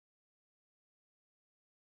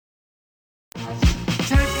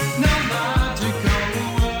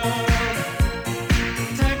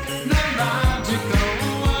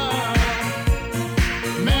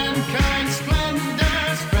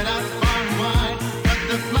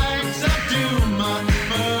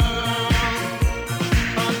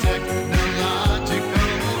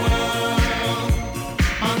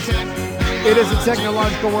It is a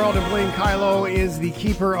technological world, and Blaine Kyllo is the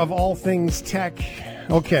keeper of all things tech.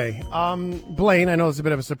 Okay, Blaine, I know it's a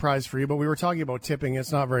bit of a surprise for you, but we were talking about tipping.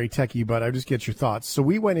 It's not very techy, but I just get your thoughts. So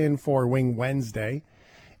we went in for Wing Wednesday,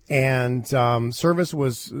 and service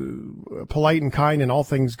was polite and kind, and all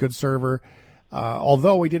things good server.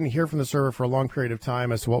 Although we didn't hear from the server for a long period of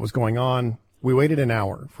time as to what was going on, we waited an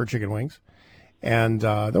hour for chicken wings. And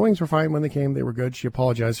the wings were fine when they came. They were good. She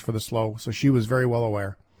apologized for the slow, so she was very well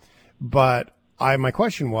aware. But my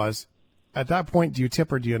question was, at that point, do you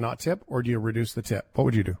tip or do you not tip, or do you reduce the tip? What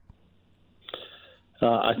would you do?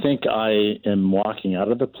 I think I am walking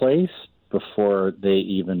out of the place before they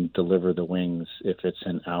even deliver the wings if it's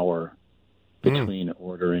an hour between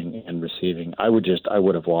ordering and receiving. I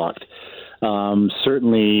would have walked.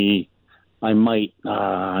 Certainly, I might.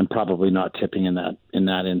 I'm probably not tipping in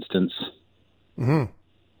that instance.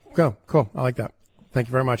 Cool. I like that. Thank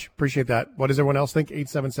you very much. Appreciate that. What does everyone else think?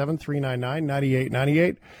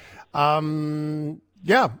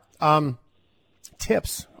 877-399-9898.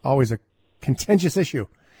 Tips, always a contentious issue.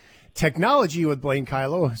 Technology with Blaine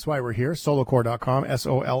Kyllo. That's why we're here. Solocorp.com,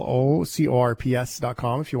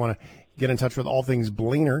 SOLOCORPS.com. If you want to get in touch with all things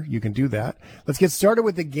Blainer, you can do that. Let's get started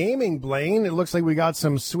with the gaming, Blaine. It looks like we got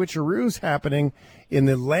some switcheroos happening in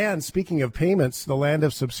the land, speaking of payments, the land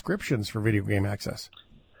of subscriptions for video game access.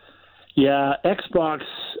 Yeah, Xbox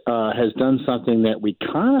has done something that we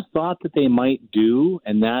kind of thought that they might do,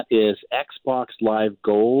 and that is Xbox Live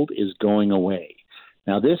Gold is going away.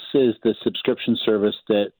 Now, this is the subscription service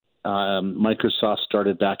that Microsoft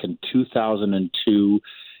started back in 2002.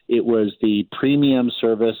 It was the premium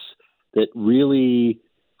service that really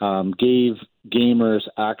gave gamers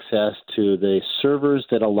access to the servers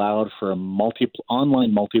that allowed for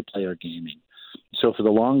online multiplayer gaming. So for the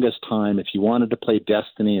longest time, if you wanted to play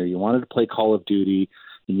Destiny or you wanted to play Call of Duty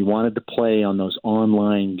and you wanted to play on those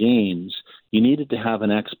online games, you needed to have an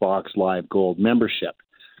Xbox Live Gold membership.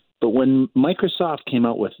 But when Microsoft came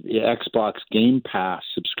out with the Xbox Game Pass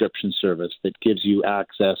subscription service that gives you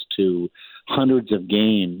access to hundreds of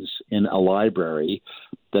games in a library,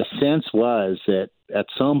 the sense was that at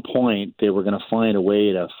some point they were going to find a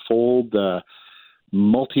way to fold the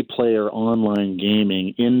multiplayer online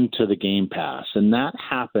gaming into the Game Pass. And that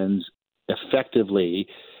happens effectively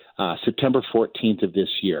September 14th of this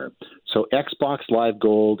year. So Xbox Live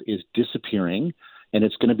Gold is disappearing, and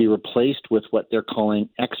it's going to be replaced with what they're calling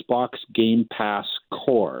Xbox Game Pass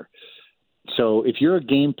Core. So if you're a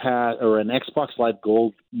Game Pass or an Xbox Live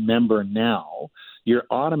Gold member now, you're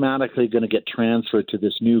automatically going to get transferred to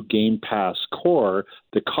this new Game Pass Core.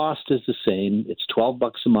 The cost is the same. It's $12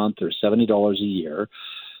 a month or $70 a year.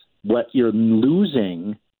 What you're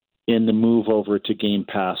losing in the move over to Game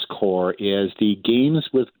Pass Core is the Games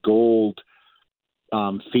with Gold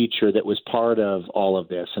feature that was part of all of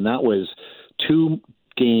this, and that was 2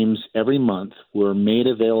 games every month were made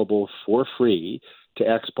available for free to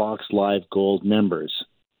Xbox Live Gold members.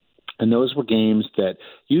 And those were games that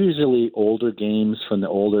usually older games from the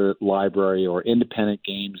older library or independent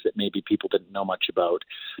games that maybe people didn't know much about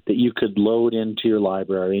that you could load into your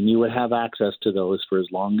library, and you would have access to those for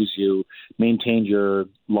as long as you maintained your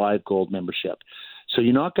Live Gold membership. So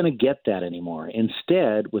you're not going to get that anymore.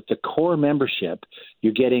 Instead, with the core membership,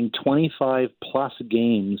 you're getting 25 plus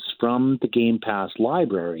games from the Game Pass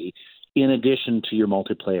library in addition to your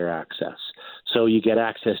multiplayer access. So you get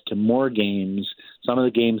access to more games. Some of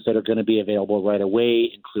the games that are going to be available right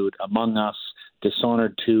away include Among Us,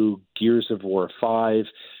 Dishonored 2, Gears of War 5,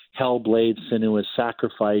 Hellblade, Senua's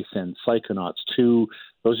Sacrifice, and Psychonauts 2.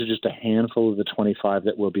 Those are just a handful of the 25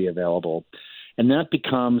 that will be available. And that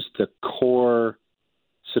becomes the core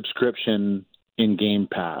subscription in Game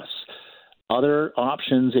Pass. Other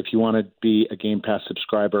options, if you want to be a Game Pass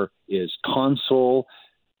subscriber, is console.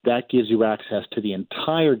 That gives you access to the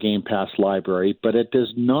entire Game Pass library, but it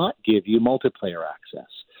does not give you multiplayer access.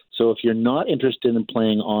 So if you're not interested in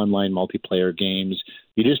playing online multiplayer games,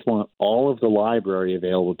 you just want all of the library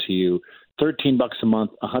available to you, $13 a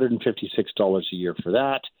month, $156 a year for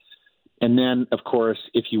that. And then, of course,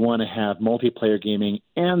 if you want to have multiplayer gaming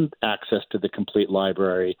and access to the complete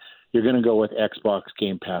library, you're going to go with Xbox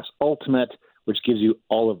Game Pass Ultimate, which gives you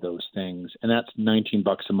all of those things, and that's $19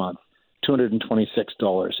 a month.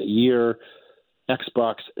 $226 a year.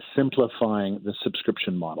 Xbox simplifying the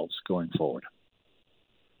subscription models going forward.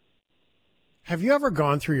 Have you ever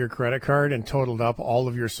gone through your credit card and totaled up all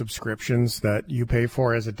of your subscriptions that you pay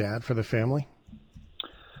for as a dad for the family?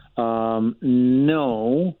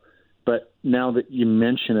 No, but now that you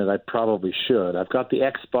mention it, I probably should. I've got the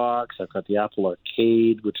Xbox, I've got the Apple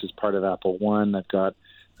Arcade, which is part of Apple One. I've got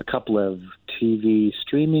a couple of TV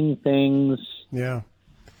streaming things. Yeah.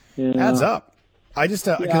 Adds up. I just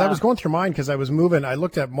because I was going through mine because I was moving. I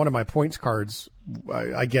looked at one of my points cards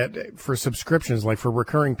I get for subscriptions, like for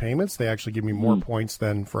recurring payments. They actually give me more points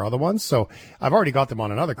than for other ones. So I've already got them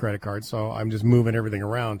on another credit card. So I'm just moving everything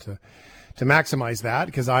around to maximize that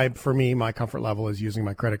because for me, my comfort level is using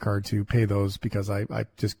my credit card to pay those because I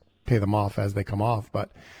just pay them off as they come off.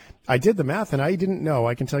 But I did the math and I didn't know.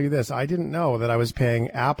 I can tell you this. I didn't know that I was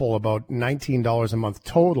paying Apple about $19 a month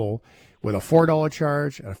total, with a $4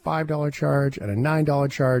 charge, and a $5 charge, and a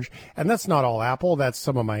 $9 charge. And that's not all Apple. That's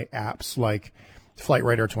some of my apps like Flight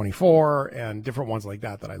Radar 24 and different ones like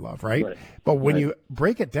that I love, right? But when you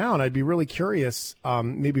break it down, I'd be really curious,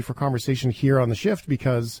 maybe for conversation here on the shift,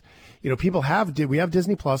 because, people we have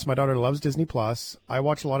Disney Plus. My daughter loves Disney Plus. I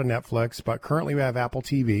watch a lot of Netflix, but currently we have Apple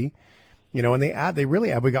TV, and they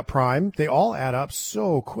really add, we got Prime. They all add up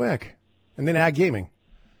so quick. And then add gaming.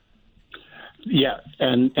 Yeah,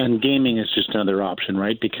 and gaming is just another option,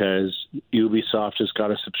 right? Because Ubisoft has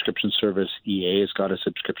got a subscription service, EA has got a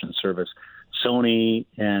subscription service, Sony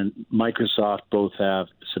and Microsoft both have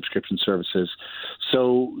subscription services.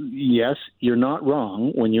 So, yes, you're not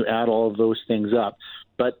wrong when you add all of those things up.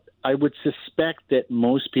 But I would suspect that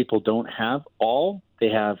most people don't have all. They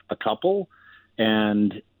have a couple.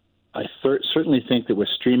 And I certainly think that with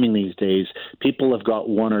streaming these days, people have got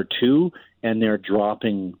one or two, and they're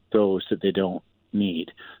dropping those that they don't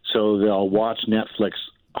need. So they'll watch Netflix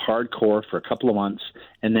hardcore for a couple of months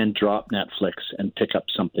and then drop Netflix and pick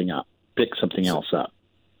something else up.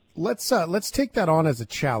 Let's take that on as a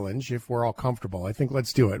challenge if we're all comfortable. I think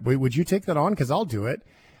let's do it. Would you take that on? Because I'll do it.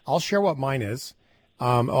 I'll share what mine is.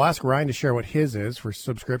 I'll ask Ryan to share what his is for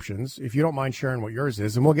subscriptions. If you don't mind sharing what yours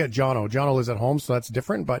is, and we'll get Jono. Jono lives at home, so that's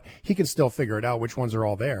different, but he can still figure it out which ones are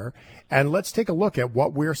all there. And let's take a look at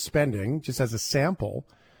what we're spending, just as a sample,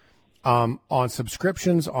 on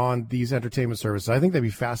subscriptions on these entertainment services. I think that'd be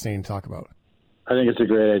fascinating to talk about. I think it's a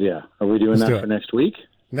great idea. Are we doing that for next week?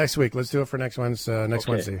 Next week. Let's do it for next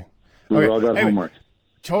Wednesday. We've all got homework.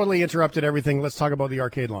 Totally interrupted everything. Let's talk about the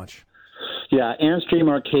arcade launch. Yeah, Anstream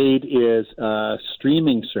Arcade is a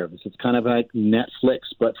streaming service. It's kind of like Netflix,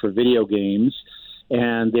 but for video games.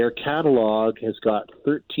 And their catalog has got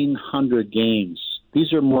 1,300 games.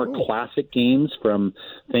 These are more classic games from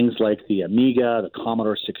things like the Amiga, the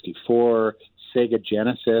Commodore 64, Sega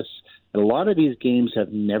Genesis. And a lot of these games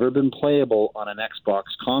have never been playable on an Xbox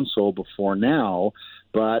console before now,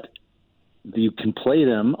 but you can play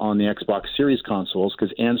them on the Xbox Series consoles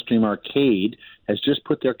because Anstream Arcade has just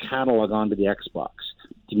put their catalog onto the Xbox.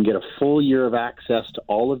 You can get a full year of access to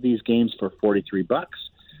all of these games for $43,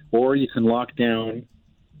 or you can lock down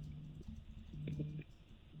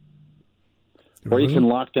a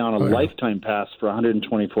lifetime pass for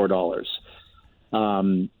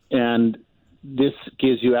 $124. And this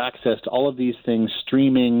gives you access to all of these things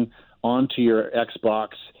streaming onto your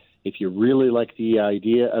Xbox. If you really like the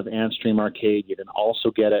idea of Anstream Arcade, you can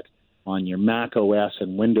also get it on your Mac OS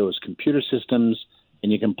and Windows computer systems,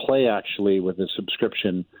 and you can play actually with a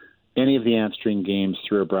subscription any of the Anstream games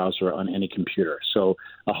through a browser on any computer. So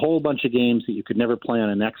a whole bunch of games that you could never play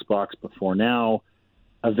on an Xbox before now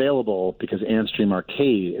available because Anstream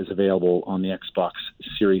Arcade is available on the Xbox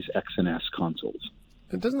Series X and S consoles.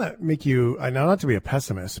 Doesn't that make you, I know not to be a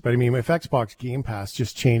pessimist, but I mean, if Xbox Game Pass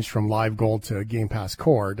just changed from Live Gold to Game Pass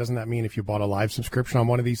Core, doesn't that mean if you bought a live subscription on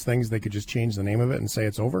one of these things, they could just change the name of it and say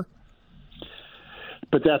it's over?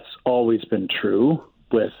 But that's always been true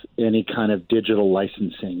with any kind of digital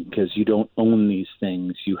licensing because you don't own these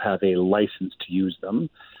things. You have a license to use them.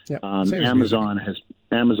 Yep. Amazon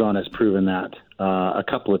has proven that a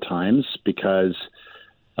couple of times because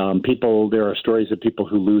there are stories of people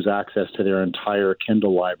who lose access to their entire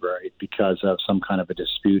Kindle library because of some kind of a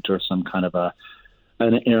dispute or some kind of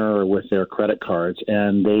an error with their credit cards,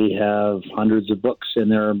 and they have hundreds of books in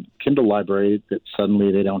their Kindle library that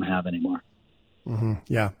suddenly they don't have anymore. Mm-hmm.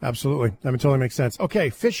 Yeah, absolutely. That totally makes sense. Okay,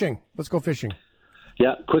 fishing. Let's go fishing.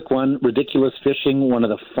 Yeah, quick one. Ridiculous Fishing, one of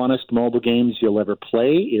the funnest mobile games you'll ever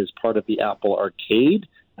play, is part of the Apple Arcade,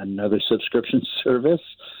 another subscription service.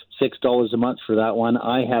 $6 a month for that one.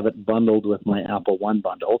 I have it bundled with my Apple One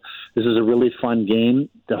bundle. This is a really fun game.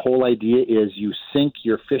 The whole idea is you sink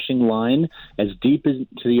your fishing line as deep into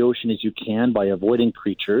the ocean as you can by avoiding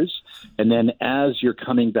creatures. And then as you're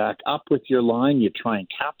coming back up with your line, you try and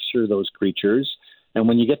capture those creatures. And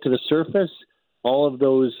when you get to the surface, all of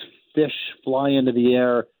those fish fly into the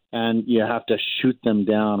air and you have to shoot them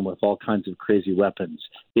down with all kinds of crazy weapons.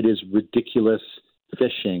 It is Ridiculous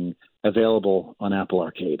Fishing, available on Apple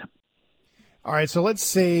Arcade. All right, so let's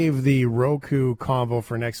save the Roku convo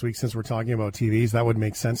for next week since we're talking about TVs. That would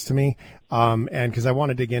make sense to me. And because I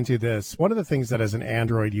want to dig into this, one of the things that as an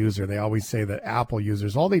Android user, they always say that Apple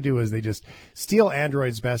users, all they do is they just steal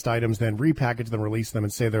Android's best items, then repackage them, release them,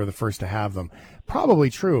 and say they're the first to have them.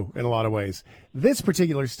 Probably true in a lot of ways. This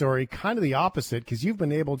particular story, kind of the opposite, because you've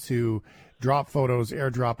been able to drop photos,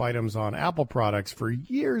 airdrop items on Apple products for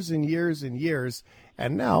years and years and years,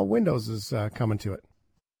 and now Windows is coming to it.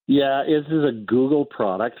 Yeah, this is a Google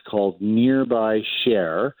product called Nearby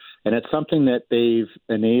Share, and it's something that they've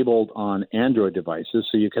enabled on Android devices.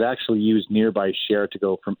 So you could actually use Nearby Share to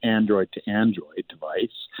go from Android to Android device,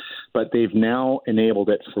 but they've now enabled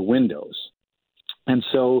it for Windows. And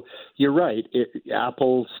so you're right,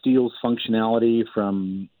 Apple steals functionality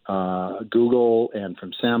from Google and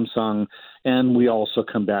from Samsung, and we also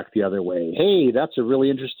come back the other way. Hey, that's a really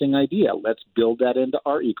interesting idea. Let's build that into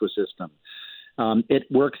our ecosystem. It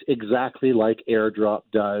works exactly like AirDrop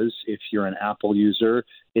does if you're an Apple user.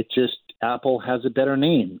 It just, Apple has a better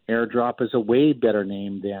name. AirDrop is a way better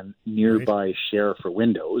name than Nearby Share for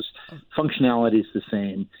Windows. Functionality is the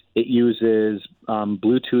same. It uses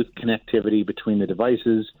Bluetooth connectivity between the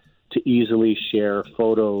devices to easily share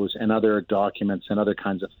photos and other documents and other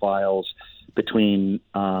kinds of files between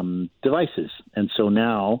devices. And so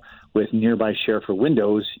now with Nearby Share for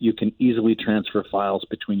Windows, you can easily transfer files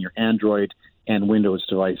between your Android and Windows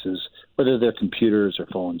devices, whether they're computers or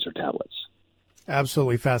phones or tablets.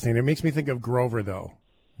 Absolutely fascinating. It makes me think of Grover, though.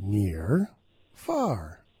 Near,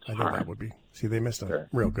 far. I think that would be. See, they missed a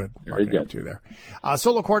real good marketing too there.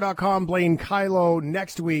 Solocore.com, Blaine, Kyllo.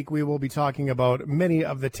 Next week, we will be talking about many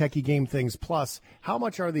of the techie game things. Plus, how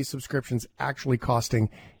much are these subscriptions actually costing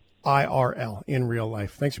IRL in real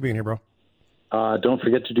life? Thanks for being here, bro. Don't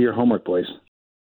forget to do your homework, boys.